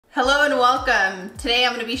Hello and welcome. Today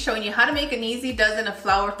I'm going to be showing you how to make an easy dozen of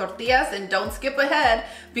flour tortillas, and don't skip ahead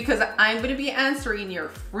because I'm going to be answering your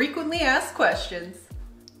frequently asked questions.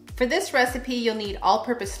 For this recipe you'll need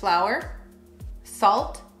all-purpose flour,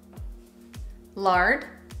 salt, lard,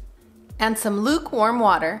 and some lukewarm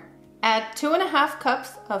water. Add 2.5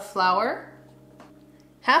 cups of flour,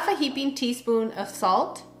 half a heaping teaspoon of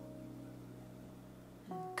salt.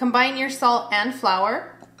 Combine your salt and flour.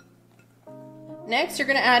 Next, you're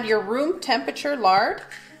going to add your room temperature lard.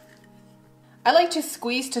 I like to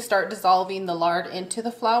squeeze to start dissolving the lard into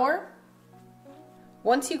the flour.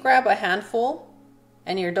 Once you grab a handful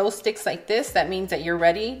and your dough sticks like this, that means that you're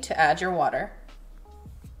ready to add your water.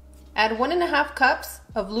 Add 1.5 cups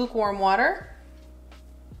of lukewarm water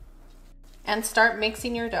and start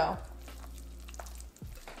mixing your dough.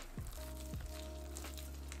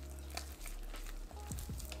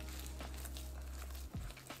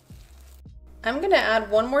 I'm going to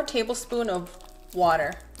add 1 more tablespoon of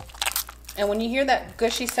water. And when you hear that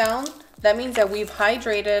gushy sound, that means that we've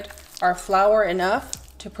hydrated our flour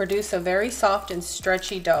enough to produce a very soft and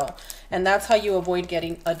stretchy dough. And that's how you avoid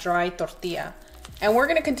getting a dry tortilla. And we're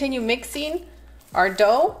going to continue mixing our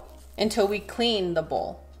dough until we clean the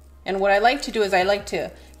bowl. And what I like to do is I like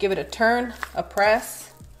to give it a turn, a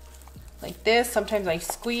press, like this. Sometimes I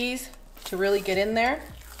squeeze to really get in there.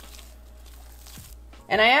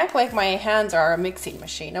 And I act like my hands are a mixing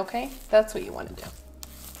machine, okay? That's what you want to do.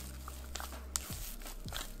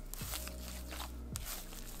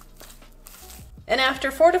 And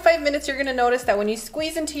after 4 to 5 minutes, you're going to notice that when you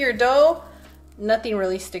squeeze into your dough, nothing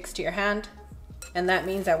really sticks to your hand. And that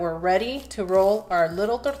means that we're ready to roll our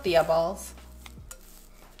little tortilla balls.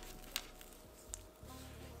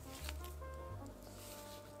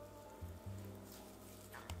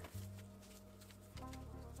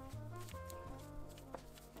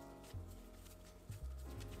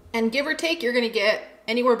 And give or take, you're gonna get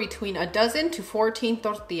anywhere between a dozen to 14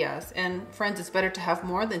 tortillas. And friends, it's better to have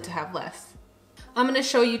more than to have less. I'm gonna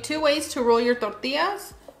show you 2 ways to roll your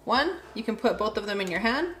tortillas. One, you can put both of them in your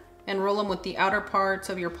hand and roll them with the outer parts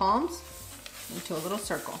of your palms into a little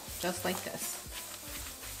circle, just like this.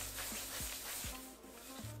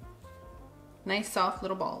 Nice soft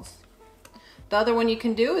little balls. The other one you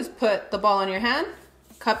can do is put the ball on your hand,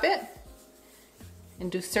 cup it,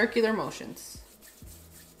 and do circular motions.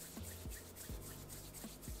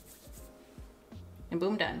 And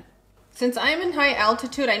boom, done. Since I'm in high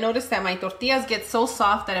altitude, I noticed that my tortillas get so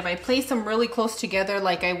soft that if I place them really close together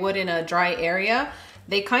like I would in a dry area,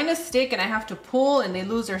 they kind of stick and I have to pull and they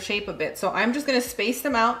lose their shape a bit. So I'm just gonna space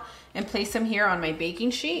them out and place them here on my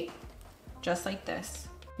baking sheet, just like this.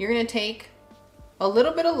 You're gonna take a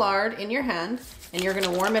little bit of lard in your hand and you're gonna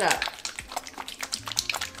warm it up,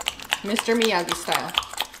 Mr. Miyagi style.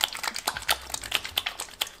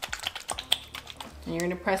 And you're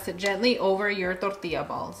going to press it gently over your tortilla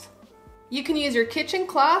balls. You can use your kitchen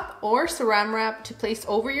cloth or saran wrap to place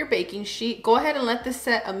over your baking sheet. Go ahead and let this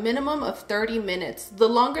set a minimum of 30 minutes. The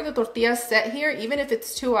longer the tortillas set here, even if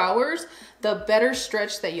it's 2 hours, the better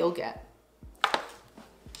stretch that you'll get.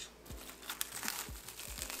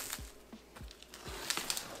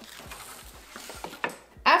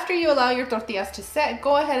 After you allow your tortillas to set,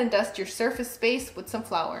 go ahead and dust your surface space with some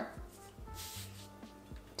flour.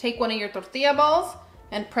 Take one of your tortilla balls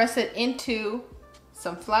and press it into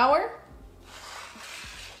some flour.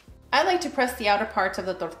 I like to press the outer parts of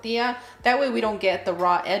the tortilla. That way we don't get the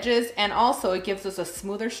raw edges, and also it gives us a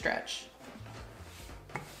smoother stretch.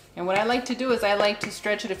 And what I like to do is I like to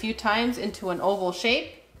stretch it a few times into an oval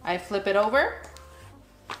shape. I flip it over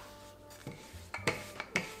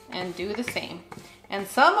and do the same. And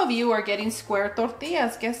some of you are getting square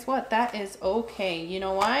tortillas. Guess what? That is okay. You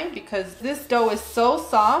know why? Because this dough is so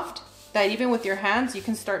soft that even with your hands, you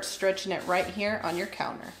can start stretching it right here on your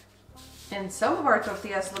counter. And some of our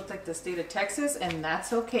tortillas look like the state of Texas, and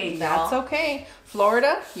that's okay, y'all. That's okay.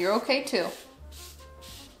 Florida, you're okay too.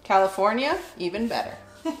 California, even better.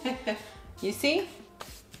 You see?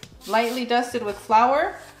 Lightly dusted with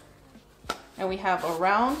flour, and we have a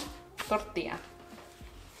round tortilla.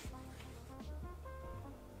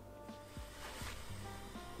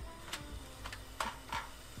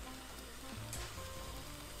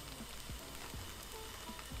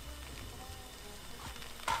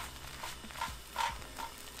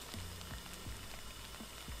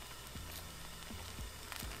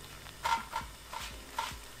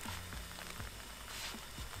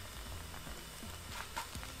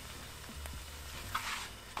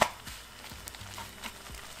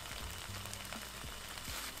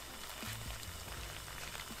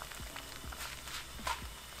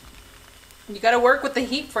 You gotta work with the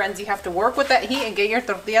heat, friends. You have to work with that heat and get your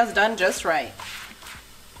tortillas done just right.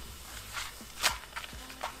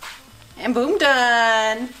 And boom,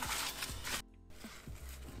 done.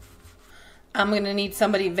 I'm gonna need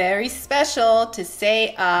somebody very special to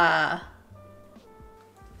say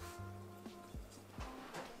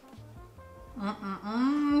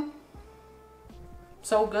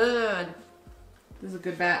So good. This is a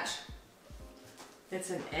good batch. It's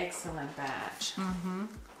an excellent batch.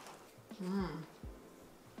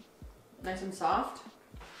 Nice and soft.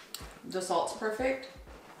 The salt's perfect.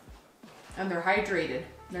 And they're hydrated.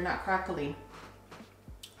 They're not crackly.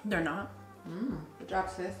 They're not. Good job,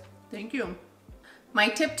 sis. Thank you. My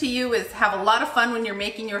tip to you is have a lot of fun when you're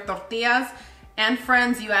making your tortillas. And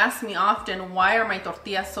friends, you ask me often, why are my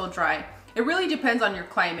tortillas so dry? It really depends on your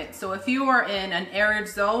climate. So if you are in an arid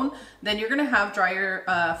zone, then you're gonna have drier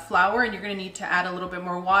flour and you're gonna need to add a little bit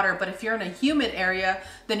more water. But if you're in a humid area,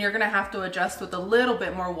 then you're gonna have to adjust with a little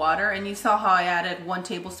bit more water. And you saw how I added 1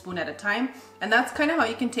 tablespoon at a time. And that's kind of how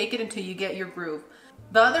you can take it until you get your groove.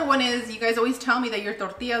 The other one is, you guys always tell me that your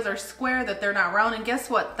tortillas are square, that they're not round, and guess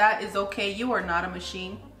what? That is okay. You are not a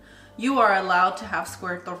machine. You are allowed to have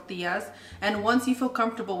square tortillas, and once you feel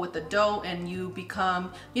comfortable with the dough and you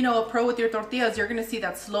become, you know, a pro with your tortillas, you're gonna see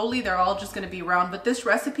that slowly they're all just gonna be round. But this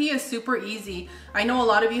recipe is super easy. I know a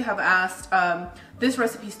lot of you have asked, this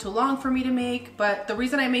recipe is too long for me to make, but the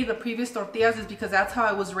reason I made the previous tortillas is because that's how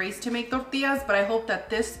I was raised to make tortillas. But I hope that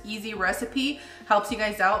this easy recipe helps you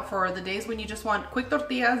guys out for the days when you just want quick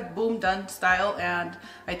tortillas, boom, done style, and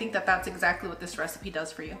I think that that's exactly what this recipe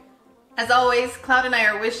does for you. As always, Cloud and I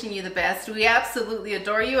are wishing you the best. We absolutely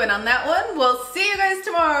adore you, and on that one, we'll see you guys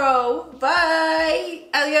tomorrow. Bye!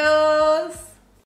 Adios!